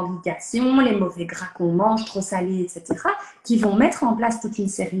 notamment glycation, les mauvais gras qu'on mange, trop salés, etc., qui vont mettre en place toute une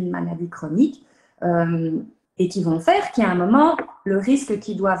série de maladies chroniques et qui vont faire qu'à un moment, le risque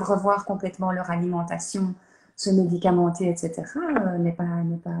qu'ils doivent revoir complètement leur alimentation, se médicamenter, etc., n'est pas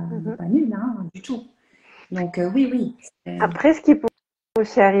nul, hein, du tout. Donc oui, oui. Après, ce qui peut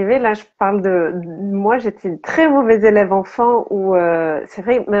aussi arriver, là, je parle moi, j'étais une très mauvaise élève enfant où, c'est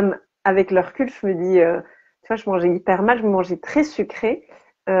vrai, même avec le recul, je me dis, tu vois, je mangeais hyper mal, je mangeais très sucré.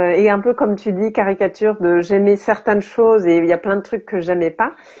 Et un peu comme tu dis, caricature de j'aimais certaines choses et il y a plein de trucs que j'aimais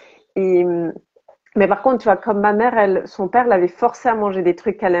pas. Et, mais par contre, tu vois, comme ma mère, son père l'avait forcée à manger des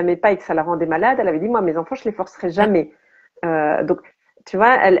trucs qu'elle n'aimait pas et que ça la rendait malade, elle avait dit, moi, mes enfants, je les forcerai jamais. Donc, tu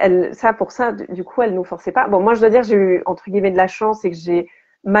vois, ça, pour ça, du coup, elle nous forçait pas. Bon, moi, je dois dire, j'ai eu, entre guillemets, de la chance et que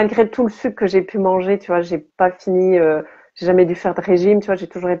malgré tout le sucre que j'ai pu manger, tu vois, j'ai pas fini, j'ai jamais dû faire de régime, tu vois, j'ai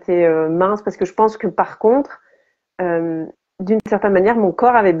toujours été mince parce que je pense que par contre, euh, d'une certaine manière, mon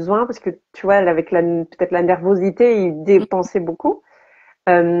corps avait besoin parce que, tu vois, avec peut-être la nervosité, il dépensait beaucoup.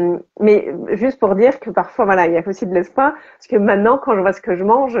 Mais juste pour dire que parfois, voilà, il y a aussi de l'espoir, parce que maintenant, quand je vois ce que je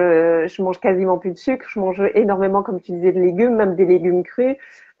mange quasiment plus de sucre, je mange énormément, comme tu disais, de légumes, même des légumes crus.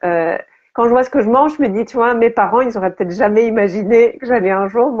 Euh, Quand je vois ce que je mange, je me dis, tu vois, mes parents, ils auraient peut-être jamais imaginé que j'allais un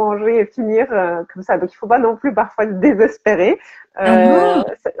jour manger et finir comme ça. Donc, il faut pas non plus parfois se désespérer. Ah non,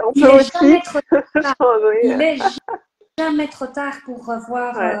 On il peut est aussi jamais trop tard. changer. Il est jamais trop tard pour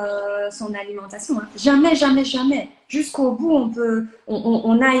revoir Ouais, son alimentation, hein. Jamais, jamais, jamais. Jusqu'au bout,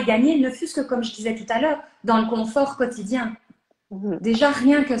 on a y gagné, ne fût-ce que, comme je disais tout à l'heure, dans le confort quotidien. mhm. Déjà,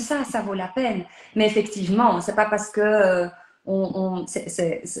 rien que ça vaut la peine. Mais effectivement, c'est pas parce que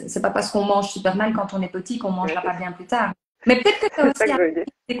c'est pas parce qu'on mange super mal quand on est petit qu'on Ouais, mangera pas bien plus tard. Mais peut-être que tu as c'est ça aussi que je veux appris dire.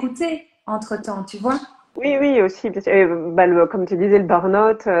 à écouter entre-temps, tu vois. Oui, oui, aussi. Parce que, bah, comme tu disais, le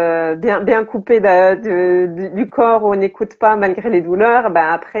burn-out, bien coupé du corps où on n'écoute pas malgré les douleurs.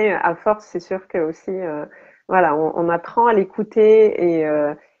 Bah, après, à force, c'est sûr que aussi, voilà, on apprend à l'écouter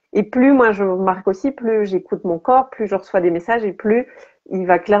et plus, moi, je remarque aussi, plus j'écoute mon corps, plus je reçois des messages et plus il y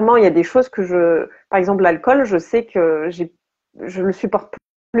a des choses par exemple, l'alcool, je sais que je le supporte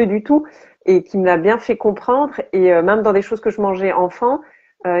plus du tout et qui me l'a bien fait comprendre et même dans des choses que je mangeais enfant.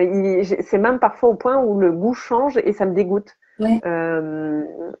 C'est même parfois au point où le goût change et ça me dégoûte. Ouais,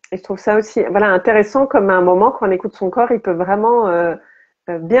 Et je trouve ça aussi, voilà, intéressant comme à un moment quand on écoute son corps, il peut vraiment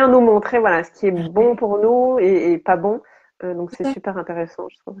bien nous montrer, voilà, ce qui est bon pour nous et pas bon. Donc c'est tout à, super intéressant,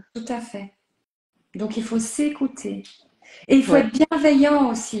 je trouve. tout à fait. Donc il faut s'écouter. Et il faut Ouais. être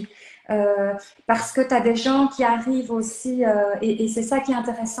bienveillant aussi, euh, parce que tu as des gens qui arrivent aussi, et c'est ça qui est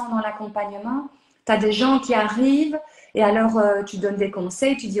intéressant dans l'accompagnement, tu as des gens qui arrivent, et alors tu donnes des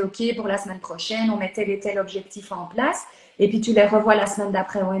conseils, tu dis, OK, pour la semaine prochaine, on met tel et tel objectif en place, et puis tu les revois la semaine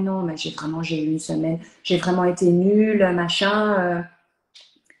d'après, ouais, non, mais j'ai eu une semaine, j'ai vraiment été nulle, machin.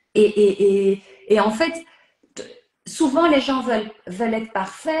 Et en fait, souvent les gens veulent être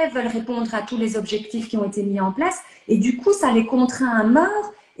parfaits, veulent répondre à tous les objectifs qui ont été mis en place, et du coup, ça les contraint à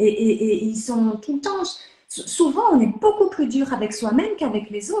mort, et ils sont tout le temps. Souvent, on est beaucoup plus dur avec soi-même qu'avec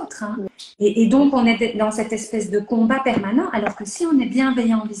les autres, hein. Et donc, on est dans cette espèce de combat permanent, alors que si on est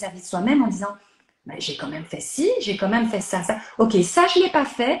bienveillant vis-à-vis de soi-même en disant, ben, j'ai quand même fait ci, j'ai quand même fait ça, ça. Ok, ça, je ne l'ai pas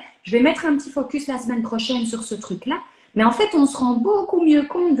fait. Je vais mettre un petit focus la semaine prochaine sur ce truc-là. Mais en fait, on se rend beaucoup mieux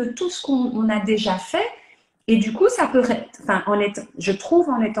compte de tout ce qu'on a déjà fait. Et du coup, ça peut, enfin, je trouve,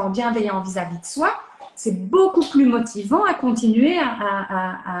 en étant bienveillant vis-à-vis de soi, c'est beaucoup plus motivant à continuer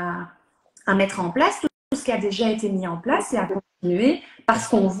à mettre en place tout ce qui a déjà été mis en place et à continuer parce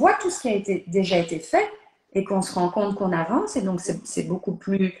qu'on voit tout ce qui a déjà été fait et qu'on se rend compte qu'on avance. Et donc, c'est beaucoup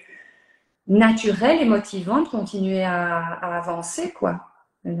plus naturel et motivant de continuer à avancer, quoi.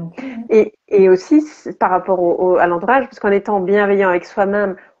 Et donc, Et aussi par rapport à l'entourage, parce qu'en étant bienveillant avec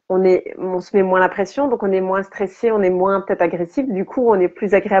soi-même, on se met moins la pression, donc on est moins stressé, on est moins peut-être agressif. Du coup, on est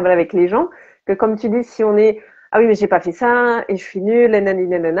plus agréable avec les gens que comme tu dis, si on est ah oui mais j'ai pas fait ça et je suis nulle, nanani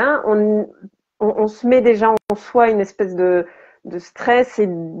nanana, on se met déjà en soi une espèce de stress et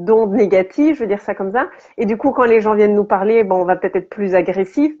d'ondes négatives, je veux dire ça comme ça. Et du coup, quand les gens viennent nous parler, bon, on va peut-être être plus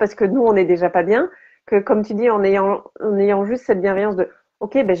agressif parce que nous, on n'est déjà pas bien. Que comme tu dis, en ayant juste cette bienveillance de,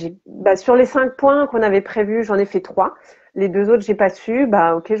 ok, sur les 5 points qu'on avait prévus, j'en ai fait 3. Les 2 autres, j'ai pas su.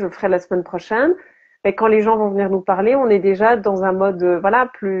 Bah, ok, je le ferai la semaine prochaine. Mais quand les gens vont venir nous parler, on est déjà dans un mode, voilà,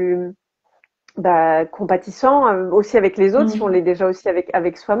 plus compatissant aussi avec les autres, si on l'est déjà aussi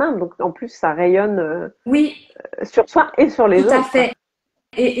avec soi-même. Donc en plus, ça rayonne Oui, sur soi et sur les tout à autres, quoi. fait.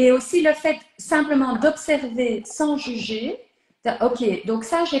 Et aussi le fait simplement d'observer sans juger. Ok, donc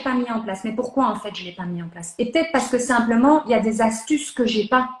ça, je l'ai pas mis en place. Mais pourquoi en fait je l'ai pas mis en place? Et peut-être parce que simplement, il y a des astuces que j'ai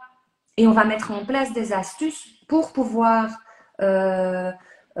pas. Et on va mettre en place des astuces pour pouvoir euh,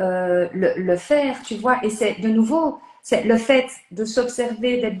 le faire, tu vois. Et c'est de nouveau, c'est le fait de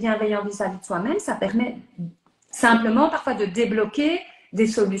s'observer, d'être bienveillant vis-à-vis de soi-même, ça permet simplement parfois de débloquer des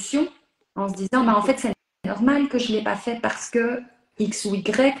solutions en se disant, bah, en fait, c'est normal que je ne l'ai pas fait parce que X ou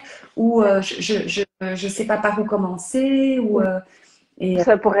Y, ou je sais pas par où commencer, ou, et,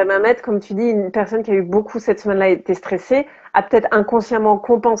 Ça pourrait même être, comme tu dis, une personne qui a eu beaucoup cette semaine-là et été stressée, a peut-être inconsciemment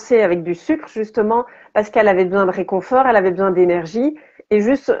compensé avec du sucre, justement, parce qu'elle avait besoin de réconfort, elle avait besoin d'énergie. Et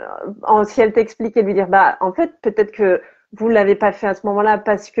juste, si elle t'explique et lui dire, bah, en fait, peut-être que vous ne l'avez pas fait à ce moment-là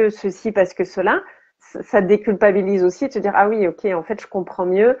parce que ceci, parce que cela, ça déculpabilise aussi de se dire, ah oui, ok, en fait, je comprends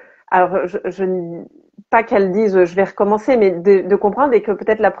mieux. Alors, pas qu'elle dise, je vais recommencer, mais de comprendre et que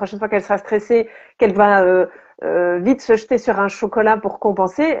peut-être la prochaine fois qu'elle sera stressée, qu'elle va vite se jeter sur un chocolat pour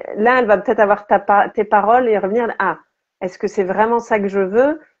compenser, là, elle va peut-être avoir tes paroles et revenir, ah, est-ce que c'est vraiment ça que je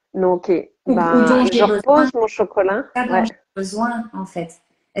veux? Non, ok, ou dont je j'ai besoin, repose mon chocolat. dont Ouais. j'ai besoin, en fait.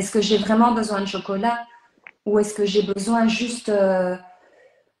 Est-ce que j'ai vraiment besoin de chocolat ou est-ce que j'ai besoin juste,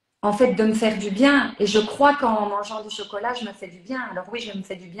 en fait, de me faire du bien? Et je crois qu'en mangeant du chocolat, je me fais du bien. Alors oui, je me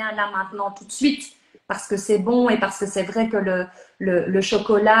fais du bien là, maintenant, tout de suite, parce que c'est bon et parce que c'est vrai que le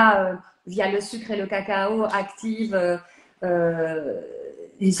chocolat, via le sucre et le cacao, active euh,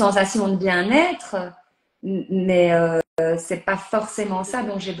 une sensation de bien-être. Mais c'est pas forcément ça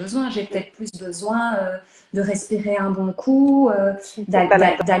dont j'ai besoin. J'ai peut-être plus besoin de respirer un bon coup, Te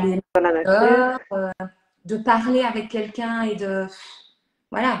balader d'aller dans la nature. dehors, de parler avec quelqu'un et de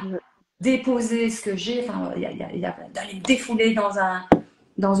voilà, déposer ce que j'ai, enfin, d'aller me défouler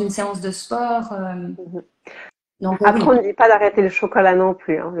dans une séance de sport. Donc Après, oui. on ne dit pas d'arrêter le chocolat non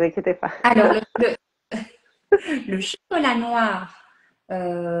plus, hein, vous inquiétez pas. Alors, le chocolat noir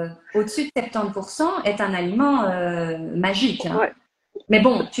au-dessus de 70% est un aliment magique, hein. Ouais. Mais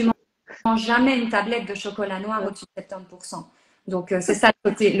bon, tu manges jamais une tablette de chocolat noir au-dessus de 70%. Donc, c'est ça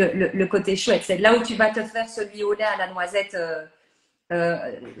le côté chouette. C'est là où tu vas te faire celui au lait à la noisette,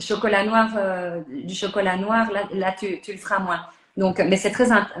 chocolat noir, du chocolat noir, là tu le feras moins. Donc, mais c'est très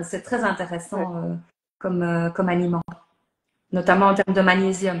Ouais. intéressant comme aliment, notamment en termes de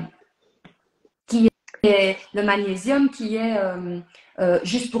magnésium. Et le magnésium qui est,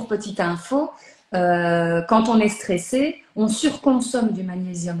 juste pour petite info, quand on est stressé, on surconsomme du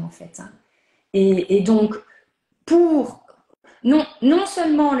magnésium en fait, hein. Et donc, pour non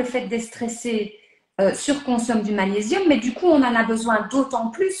seulement le fait d'être stressé surconsomme du magnésium, mais du coup, on en a besoin d'autant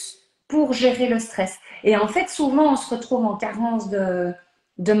plus pour gérer le stress. Et en fait, souvent, on se retrouve en carence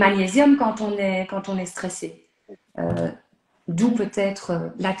de magnésium quand on est stressé. D'où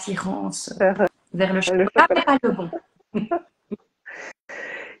peut-être l'attirance Faire vers le le chocolat, chocolat. mais pas le bon.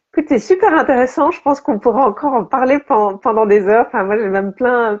 Écoute, c'est super intéressant. Je pense qu'on pourra encore en parler pendant des heures. Enfin, moi, j'ai même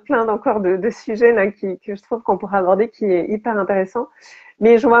plein encore de sujets là que je trouve qu'on pourra aborder qui est hyper intéressant.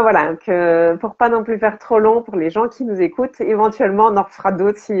 Mais je vois, voilà, que pour pas non plus faire trop long pour les gens qui nous écoutent, éventuellement, on en refera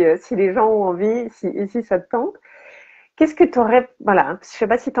d'autres si les gens ont envie, si ça te tente. Qu'est-ce que tu aurais, voilà, je sais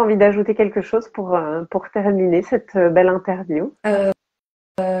pas si tu as envie d'ajouter quelque chose pour terminer cette belle interview.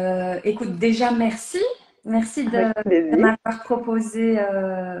 Écoute, déjà, merci. Merci Avec de plaisir. m'avoir proposé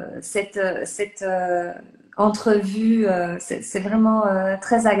cette entrevue. C'est vraiment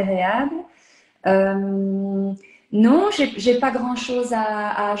très agréable. Euh, non, j'ai pas grand-chose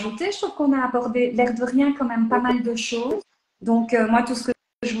à ajouter. Je trouve qu'on a abordé, l'air de rien, quand même pas mal de choses. Donc, moi, tout ce que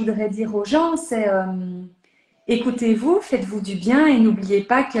je voudrais dire aux gens, c'est écoutez-vous, faites-vous du bien et n'oubliez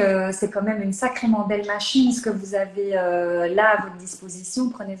pas que c'est quand même une sacrément belle machine ce que vous avez là à votre disposition.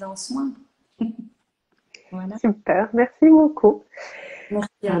 Prenez-en soin. Voilà. Super, merci beaucoup. Merci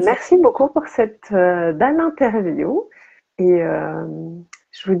à toi. Merci beaucoup pour cette belle interview et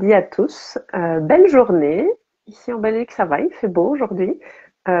je vous dis à tous belle journée. Ici en Belgique, ça va, il fait beau aujourd'hui.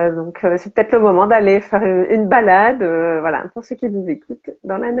 Donc c'est peut-être le moment d'aller faire une balade, voilà, pour ceux qui nous écoutent,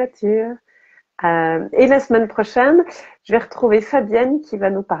 dans la nature. Et la semaine prochaine, je vais retrouver Fabienne qui va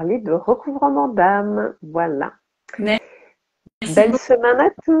nous parler de recouvrement d'âme. Voilà. Merci. Merci Belle beaucoup. semaine à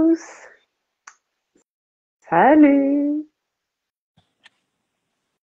tous. Salut!